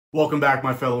Welcome back,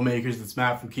 my fellow makers. It's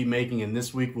Matt from Keep Making, and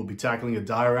this week we'll be tackling a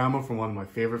diorama from one of my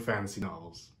favorite fantasy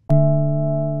novels.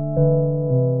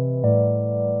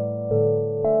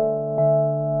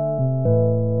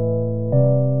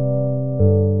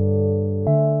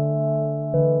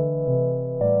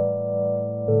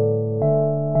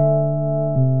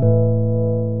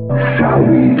 Shall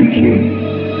we begin?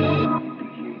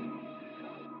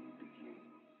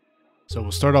 So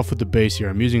we'll start off with the base here.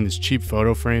 I'm using this cheap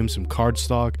photo frame, some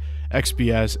cardstock,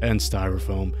 XPS, and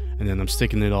styrofoam, and then I'm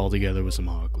sticking it all together with some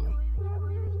hot glue.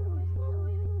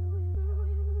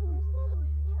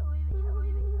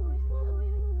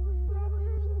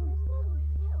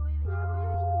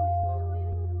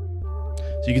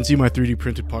 So you can see my 3D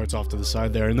printed parts off to the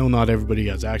side there. I know not everybody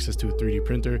has access to a 3D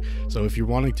printer, so if you're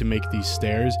wanting to make these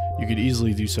stairs, you could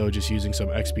easily do so just using some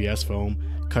XPS foam,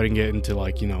 cutting it into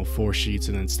 4 sheets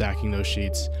and then stacking those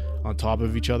sheets on top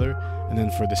of each other. And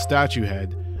then for the statue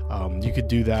head, you could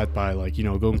do that by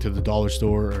going to the dollar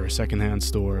store or a secondhand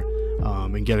store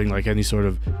and getting any sort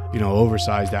of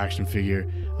oversized action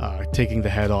figure, taking the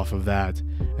head off of that,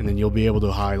 and then you'll be able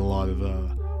to hide a lot of the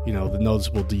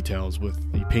noticeable details with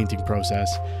the painting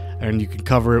process, and you can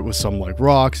cover it with some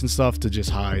rocks and stuff to just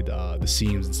hide the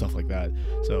seams and stuff like that.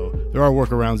 So there are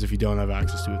workarounds if you don't have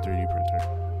access to a 3D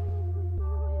printer.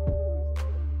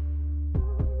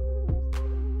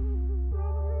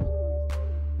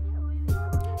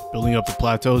 Building up the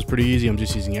plateau is pretty easy. I'm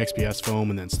just using XPS foam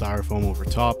and then styrofoam over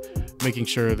top, making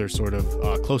sure they're sort of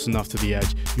close enough to the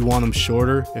edge. You want them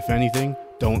shorter, if anything.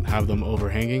 Don't have them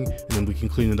overhanging, and then we can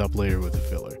clean it up later with a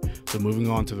filler. So moving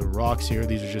on to the rocks here,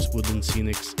 these are just Woodland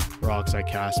Scenics rocks I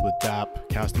cast with DAP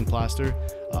casting plaster.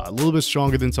 A little bit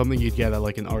stronger than something you'd get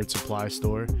at an art supply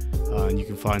store, and you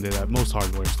can find it at most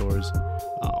hardware stores.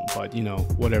 But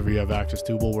whatever you have access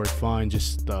to will work fine.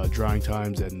 Just drying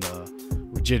times and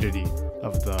rigidity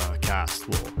of the cast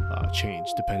will change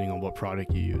depending on what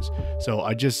product you use. So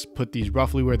I just put these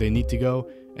roughly where they need to go.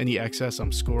 Any excess,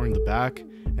 I'm scoring the back,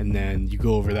 and then you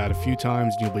go over that a few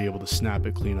times and you'll be able to snap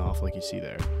it clean off like you see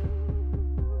there.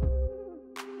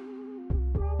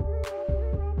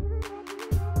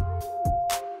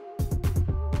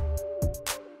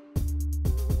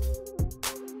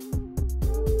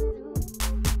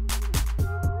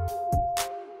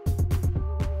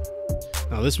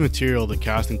 Now this material, the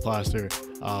casting plaster,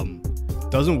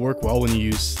 doesn't work well when you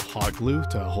use hot glue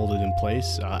to hold it in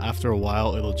place. After a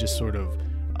while, it'll just sort of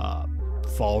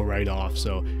fall right off.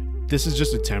 So this is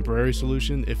just a temporary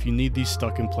solution. If you need these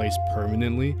stuck in place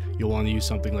permanently, you'll want to use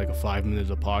something like a 5-minute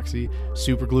epoxy.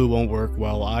 Super glue won't work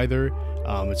well either.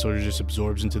 It sort of just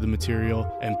absorbs into the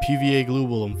material, and PVA glue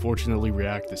will unfortunately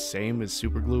react the same as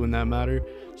super glue in that matter,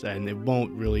 and it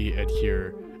won't really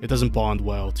adhere. It doesn't bond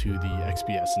well to the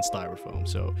XPS and styrofoam.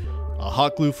 So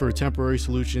hot glue for a temporary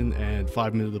solution and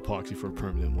 5-minute epoxy for a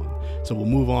permanent one. So we'll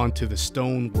move on to the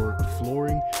stonework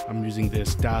flooring. I'm using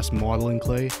this DAS modeling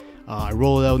clay. I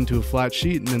roll it out into a flat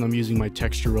sheet, and then I'm using my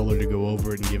texture roller to go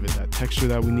over it and give it that texture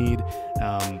that we need.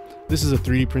 This is a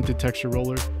 3D printed texture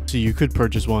roller, so you could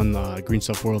purchase one. Green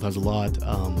Stuff World has a lot.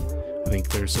 I think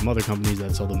there's some other companies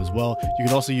that sell them as well. You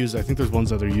could also use, I think there's ones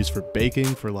that are used for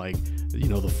baking, for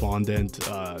the fondant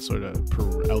sort of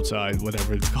per outside,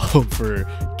 whatever it's called, for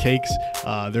cakes.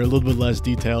 They're a little bit less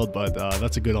detailed, but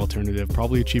that's a good alternative,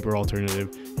 probably a cheaper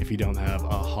alternative if you don't have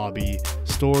a hobby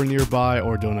store nearby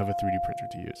or don't have a 3D printer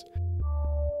to use.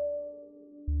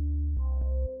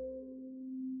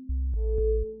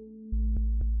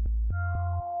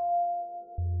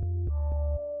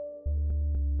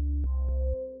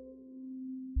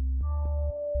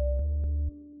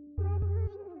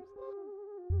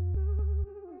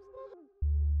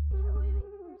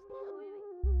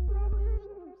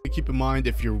 Keep in mind,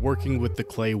 if you're working with the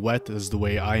clay wet, as the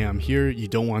way I am here, you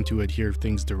don't want to adhere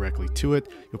things directly to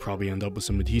it. You'll probably end up with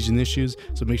some adhesion issues,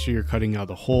 so make sure you're cutting out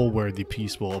the hole where the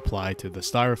piece will apply to the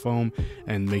styrofoam,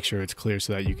 and make sure it's clear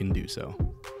so that you can do so.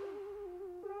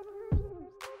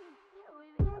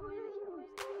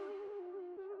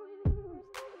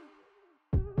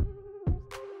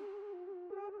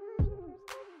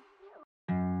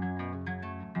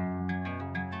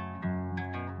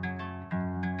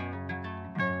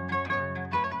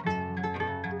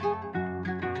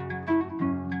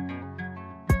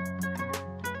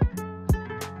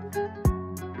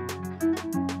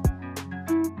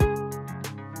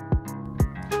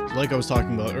 Like I was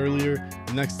talking about earlier,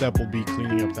 the next step will be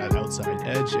cleaning up that outside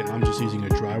edge, and I'm just using a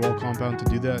drywall compound to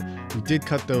do that. We did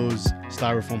cut those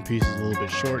styrofoam pieces a little bit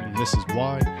short, and this is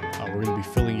why. We're going to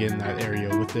be filling in that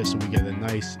area with this so we get a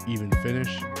nice even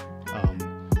finish.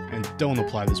 And don't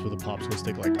apply this with a popsicle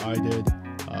stick like I did.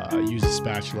 use a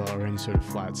spatula or any sort of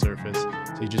flat surface.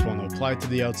 So you just want to apply it to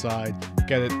the outside,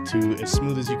 get it to as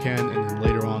smooth as you can, and then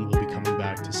later on we'll be coming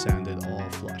back to sand it all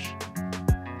flush.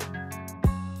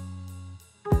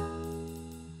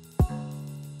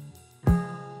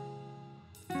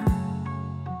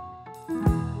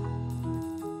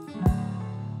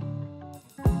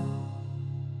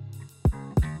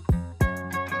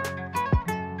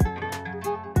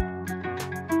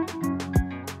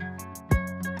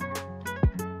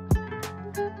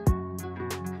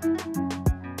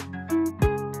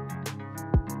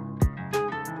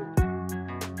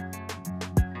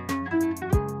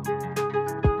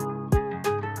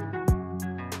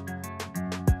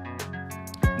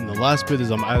 And the last bit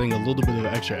is I'm adding a little bit of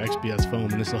extra XPS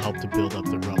foam, and this will help to build up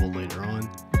the rubble later on.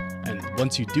 And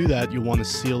once you do that, you'll want to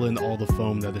seal in all the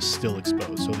foam that is still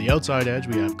exposed. So the outside edge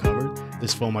we have covered.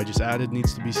 This foam I just added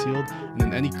needs to be sealed, and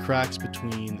then any cracks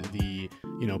between the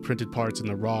printed parts and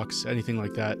the rocks, anything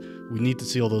like that, we need to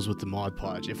seal those with the Mod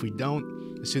Podge. If we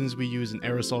don't, as soon as we use an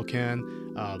aerosol can,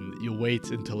 you'll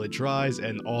wait until it dries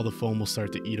and all the foam will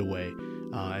start to eat away.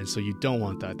 And so you don't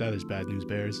want that. That is bad news,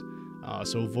 bears.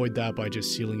 So avoid that by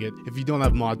just sealing it. If you don't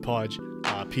have Mod Podge,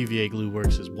 PVA glue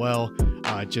works as well.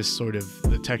 Just sort of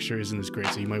the texture isn't as great,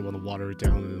 so you might want to water it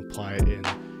down and apply it in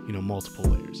multiple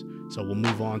layers. So we'll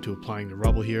move on to applying the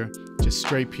rubble here. Just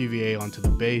straight PVA onto the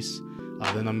base.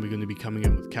 Then I'm going to be coming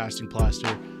in with casting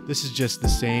plaster. This is just the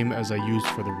same as I used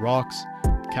for the rocks.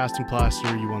 Casting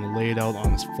plaster, you want to lay it out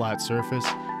on this flat surface,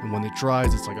 and when it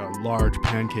dries, it's like a large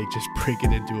pancake. Just break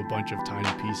it into a bunch of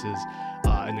tiny pieces,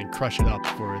 and then crush it up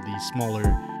for the smaller,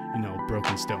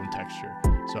 broken stone texture.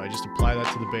 So I just apply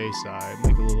that to the base. I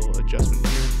make a little adjustment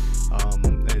here,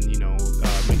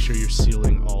 and make sure you're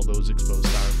sealing all those exposed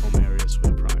styrofoam areas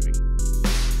with priming.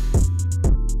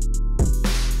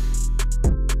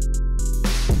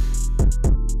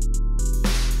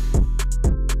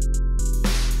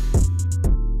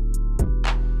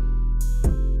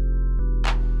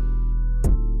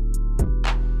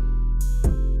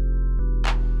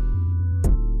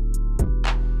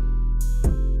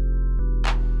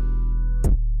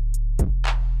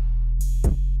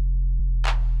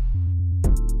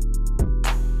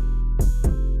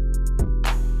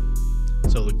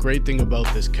 So the great thing about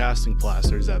this casting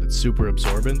plaster is that it's super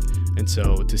absorbent, and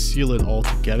so to seal it all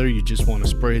together, you just want to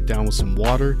spray it down with some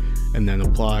water and then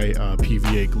apply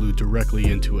PVA glue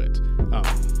directly into it,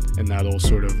 and that'll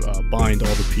sort of bind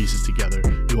all the pieces together.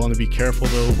 You want to be careful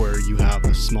though where you have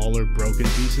the smaller broken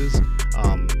pieces.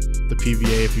 The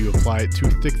PVA, if you apply it too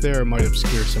thick there, it might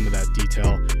obscure some of that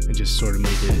detail and just sort of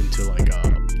make it into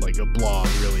like a blob,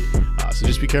 really. So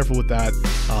just be careful with that.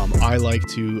 I like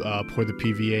to pour the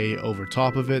PVA over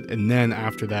top of it, and then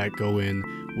after that go in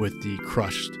with the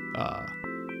crushed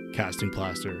casting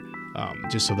plaster,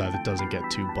 just so that it doesn't get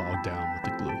too bogged down with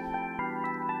the glue.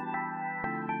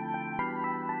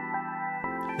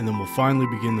 And then we'll finally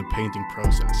begin the painting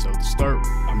process. So to start,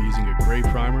 I'm using a gray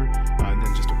primer and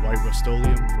then just a white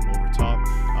Rust-Oleum from over top.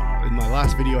 In my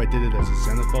last video, I did it as a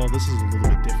zenithal. This is a little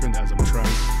bit different as I'm trying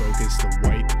to focus the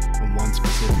white in one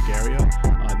specific area.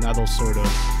 And that'll sort of,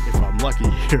 if I'm lucky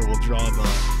here, will draw the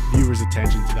viewer's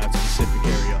attention to that specific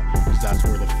area, because that's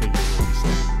where the figure will be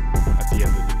standing at the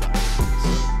end of the diagram.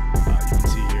 So you can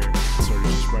see here, it's sort of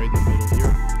just right in the middle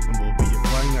here. And we'll be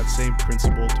applying that same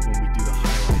principle to when we do the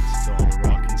highlights to all the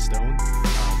rock and stone.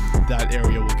 That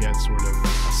area will get sort of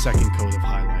a second coat of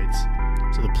highlights.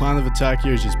 So the plan of attack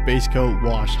here is just base coat,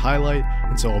 wash, highlight,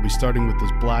 and so I'll be starting with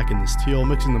this black and this teal,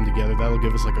 mixing them together. That'll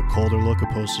give us like a colder look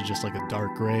opposed to just like a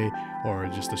dark gray or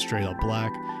just a straight up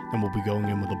black. Then we'll be going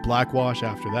in with a black wash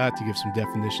after that to give some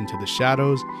definition to the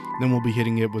shadows. Then we'll be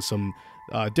hitting it with some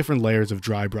different layers of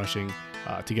dry brushing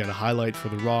to get a highlight for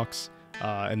the rocks.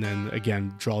 And then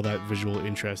again, draw that visual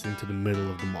interest into the middle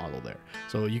of the model there.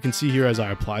 So you can see here as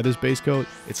I apply this base coat,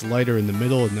 it's lighter in the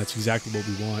middle, and that's exactly what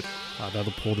we want.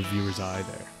 That'll pull the viewer's eye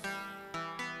there.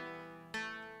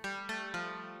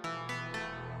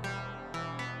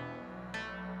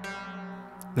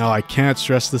 Now I can't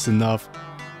stress this enough,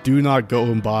 do not go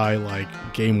and buy like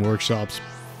Game Workshop's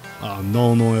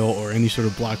Nuln Oil or any sort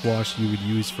of black wash you would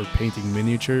use for painting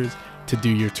miniatures to do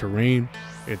your terrain.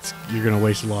 You're gonna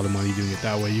waste a lot of money doing it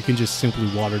that way. You can just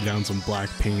simply water down some black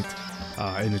paint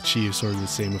and achieve sort of the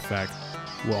same effect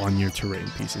on your terrain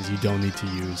pieces. You don't need to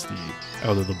use the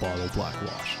out of the bottle black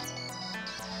wash.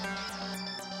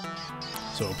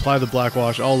 So apply the black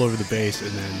wash all over the base,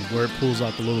 and then where it pulls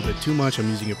up a little bit too much, I'm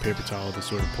using a paper towel to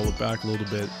sort of pull it back a little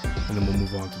bit, and then we'll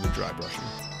move on to the dry brushing.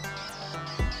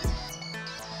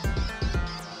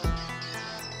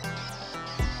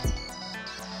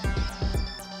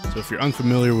 So if you're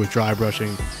unfamiliar with dry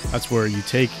brushing, that's where you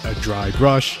take a dry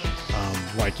brush,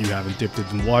 like you haven't dipped it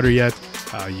in water yet.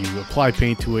 You apply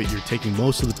paint to it. You're taking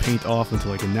most of the paint off into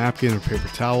like a napkin or paper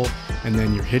towel, and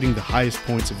then you're hitting the highest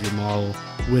points of your model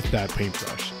with that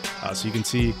paintbrush. So you can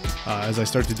see as I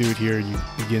start to do it here, you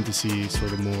begin to see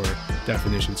sort of more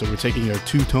definition. So we're taking our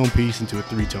 2-tone piece into a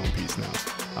 3-tone piece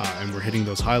now, and we're hitting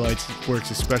those highlights. It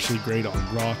works especially great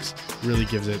on rocks, really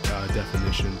gives it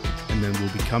definition. And then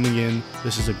we'll be coming in,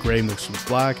 this is a gray mixed with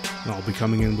black, and I'll be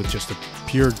coming in with just a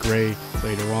pure gray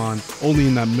later on, only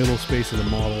in that middle space of the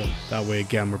model. That way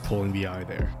again we're pulling the eye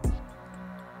there.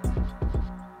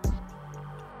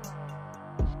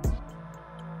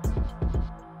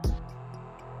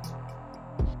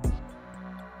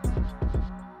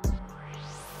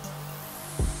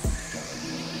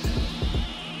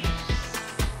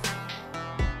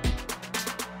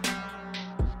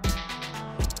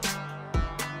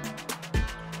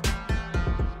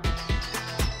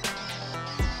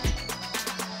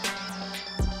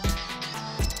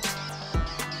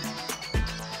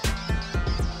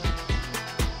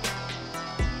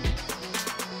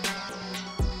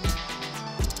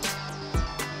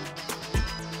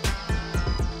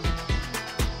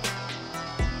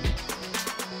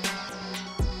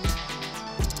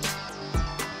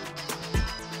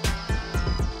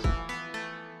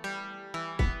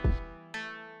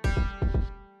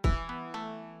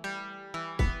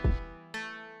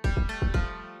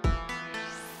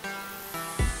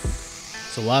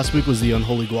 So last week was the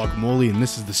Unholy Guacamole, and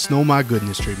this is the Snow My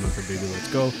Goodness treatment for Baby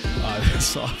Let's Go.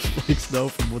 Soft flake snow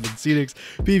from Wooden Scenics,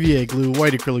 PVA glue,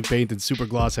 white acrylic paint, and super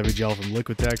gloss heavy gel from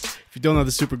Liquitex. If you don't have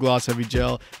the super gloss heavy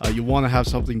gel, you want to have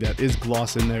something that is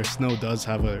gloss in there. Snow does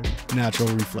have a natural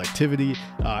reflectivity,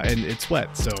 and it's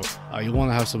wet, so you want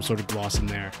to have some sort of gloss in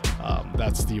there.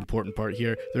 That's the important part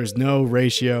here. There's no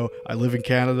ratio. I live in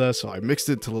Canada, so I mixed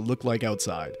it till it looked like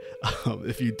outside.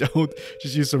 If you don't,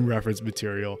 just use some reference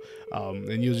material.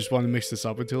 And you'll just want to mix this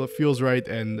up until it feels right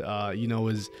and you know,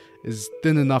 is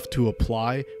thin enough to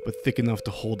apply but thick enough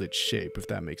to hold its shape, if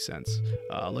that makes sense.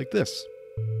 Like this.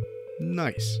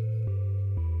 Nice.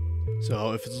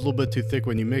 So if it's a little bit too thick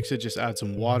when you mix it, just add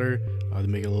some water to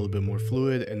make it a little bit more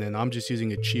fluid, and then I'm just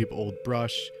using a cheap old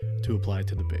brush to apply it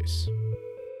to the base.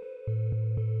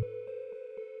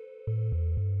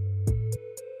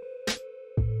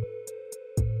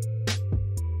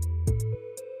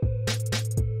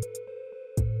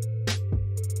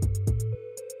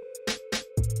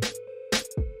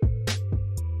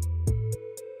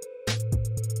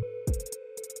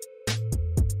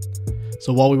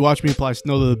 So while we watch me apply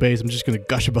snow to the base, I'm just going to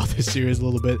gush about this series a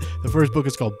little bit. The first book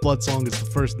is called Blood Song. It's the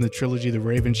first in the trilogy, The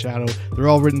Raven Shadow. They're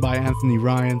all written by Anthony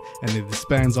Ryan, and it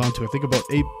spans on to, I think, about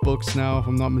 8 books now, if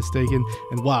I'm not mistaken.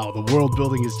 And wow, the world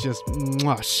building is just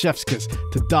chef's kiss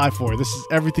to die for. This is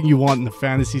everything you want in a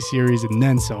fantasy series and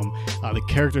then some. The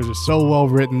characters are so well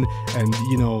written, and,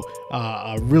 you know,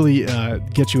 really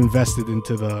get you invested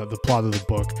into the plot of the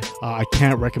book. I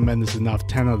can't recommend this enough.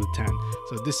 10 out of 10.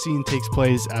 So this scene takes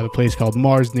place at a place called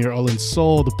Mars near Ullin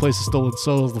Sol, the place of stolen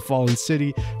souls, the fallen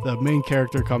city. The main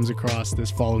character comes across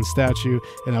this fallen statue,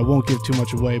 and I won't give too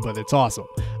much away, but it's awesome.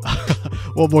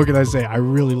 What more can I say? I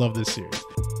really love this series.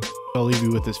 I'll leave you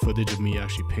with this footage of me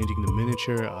actually painting the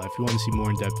miniature. If you want to see more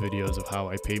in-depth videos of how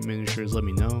I paint miniatures, let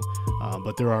me know.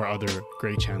 But there are other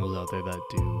great channels out there that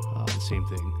do the same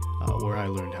thing, where I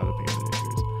learned how to paint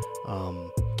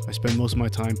miniatures. I spend most of my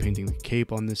time painting the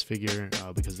cape on this figure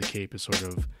because the cape is sort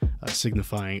of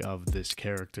signifying of this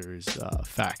character's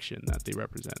faction that they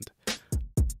represent.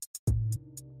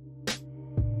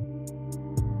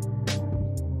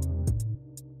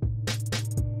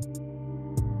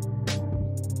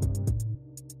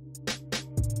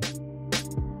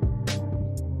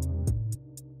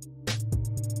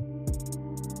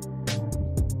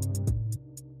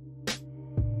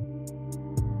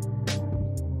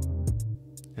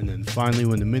 And then finally,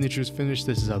 when the miniature's finished,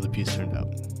 this is how the piece turned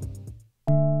out.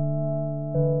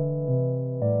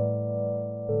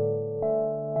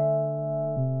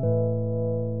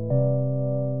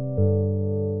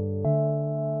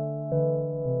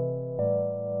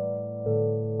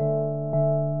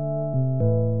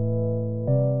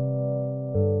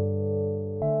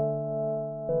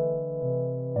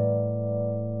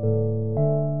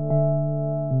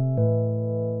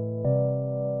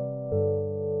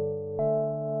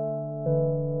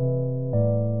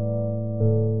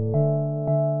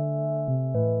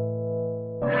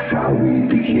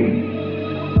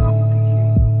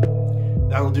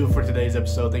 That'll do it for today's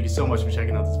episode. Thank you so much for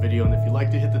checking out this video, and if you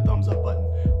liked it, hit the thumbs up button.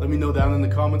 Let me know down in the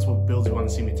comments what builds you want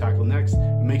to see me tackle next,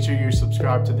 and make sure you're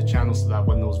subscribed to the channel so that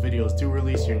when those videos do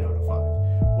release, you're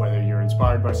notified. Whether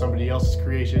inspired by somebody else's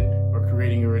creation or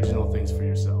creating original things for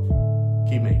yourself.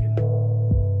 Keep making.